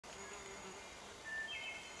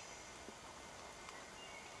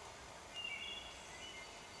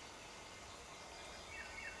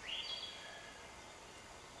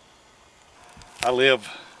I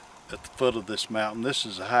live at the foot of this mountain. This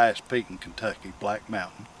is the highest peak in Kentucky, Black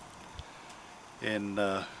Mountain. And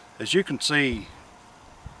as you can see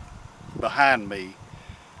behind me,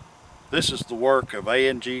 this is the work of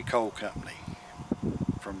A&G Coal Company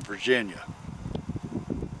from Virginia.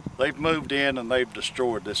 They've moved in and they've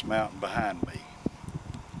destroyed this mountain behind me.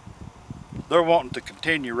 They're wanting to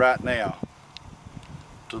continue right now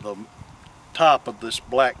to the top of this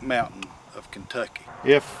Black Mountain of Kentucky.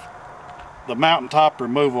 If the mountaintop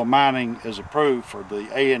removal mining is approved for the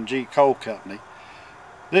A&G Coal Company,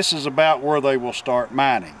 this is about where they will start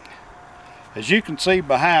mining. As you can see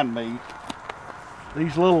behind me,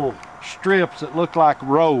 these little strips that look like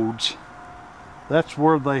roads, that's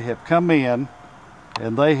where they have come in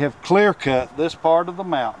and they have clear cut this part of the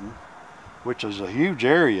mountain, which is a huge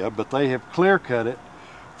area, but they have clear cut it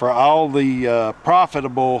for all the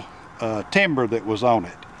profitable timber that was on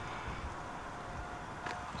it.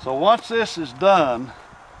 So once this is done,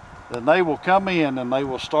 then they will come in and they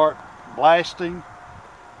will start blasting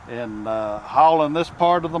and hauling this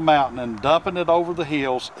part of the mountain and dumping it over the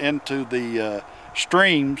hills into the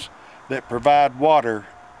streams that provide water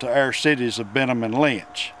to our cities of Benham and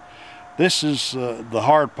Lynch. This is the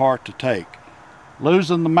hard part to take.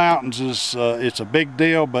 Losing the mountains is it's a big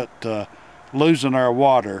deal, but losing our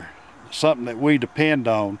water, something that we depend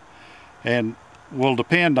on and will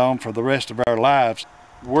depend on for the rest of our lives.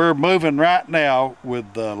 We're moving right now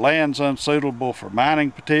with lands unsuitable for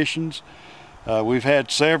mining petitions. We've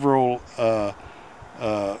had several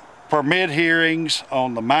permit hearings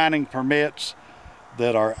on the mining permits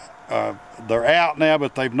that are they're out now,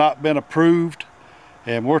 but they've not been approved,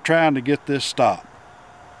 and we're trying to get this stopped.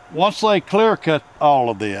 Once they clear cut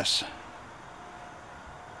all of this,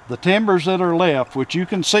 the timbers that are left, which you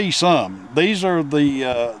can see some, these are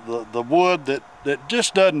the wood that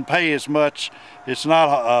just doesn't pay as much. It's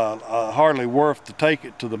not hardly worth to take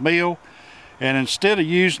it to the mill, and instead of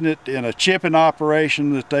using it in a chipping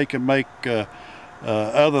operation that they can make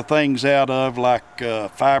other things out of, like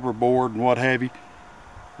fiberboard and what have you,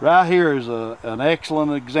 right here is an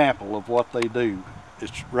excellent example of what they do.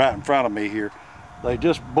 It's right in front of me here. They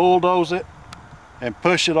just bulldoze it and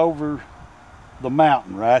push it over the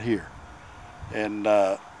mountain right here, and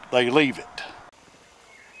they leave it.